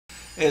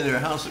Hey there,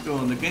 how's it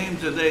going? The game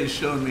today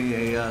showed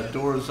me a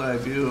door's eye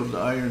view of the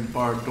iron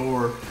bar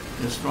door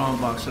in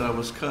Strongbox that I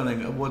was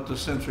cutting of what the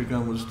Sentry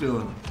Gun was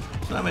doing.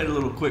 So I made a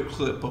little quick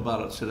clip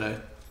about it today.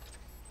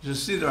 You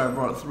see there I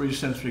brought 3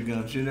 Sentry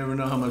Guns. You never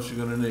know how much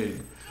you're going to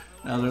need.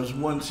 Now there's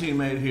one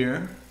teammate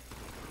here,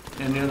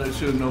 and the other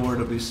 2 nowhere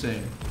to be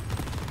seen.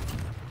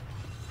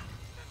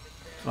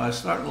 So I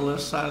start on the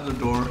left side of the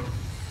door.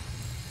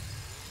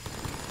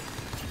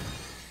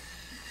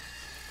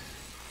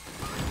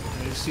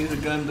 You see the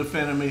gun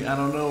defending me. I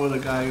don't know where the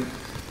guy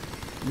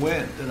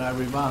went that I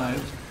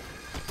revived.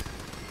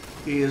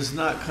 He is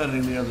not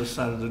cutting the other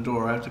side of the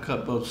door. I have to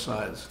cut both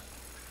sides.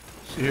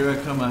 So here I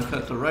come, I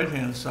cut the right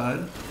hand side.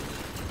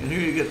 And here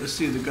you get to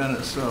see the gun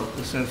itself,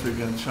 the Sentry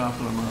Gun,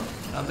 chopping them up.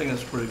 I think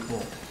that's pretty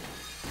cool.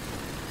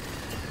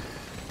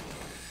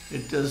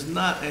 It does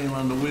not aim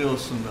on the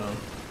Wilson though.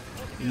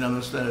 You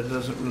notice that it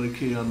doesn't really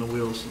key on the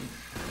Wilson.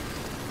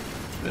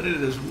 But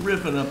it is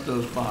ripping up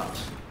those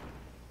bots.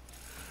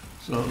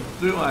 So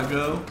through I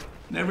go,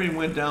 never even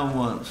went down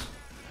once.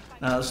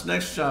 Now this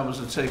next job was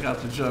to take out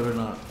the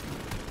Juggernaut.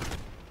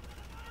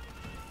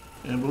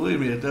 And believe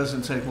me, it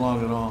doesn't take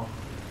long at all.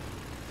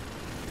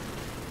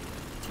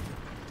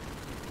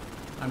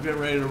 I'm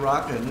getting ready to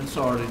rock it and it's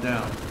already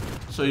down.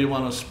 So you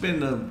want to spin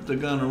the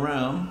gun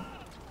around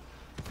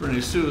for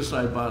any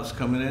suicide bots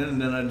coming in, and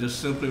then I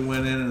just simply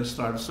went in and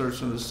started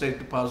searching the safe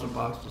deposit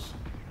boxes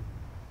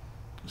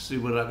to see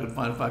what I could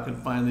find, if I could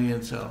find the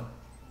intel.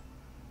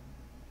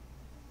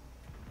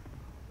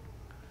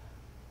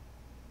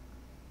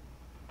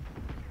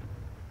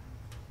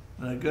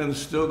 That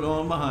gun's still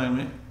going behind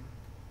me.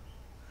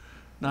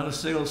 Not a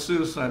single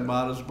suicide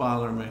bot is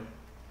bothering me.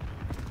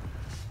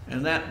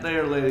 And that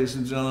there, ladies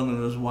and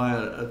gentlemen, is why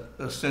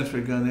a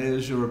Sentry Gun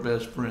is your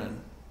best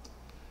friend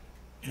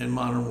in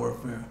modern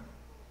warfare.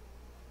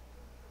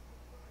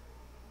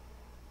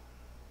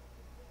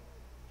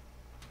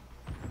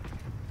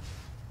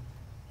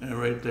 And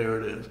right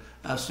there it is.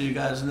 I'll see you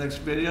guys in the next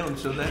video.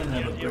 Until then,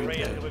 have a great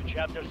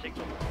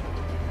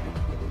day.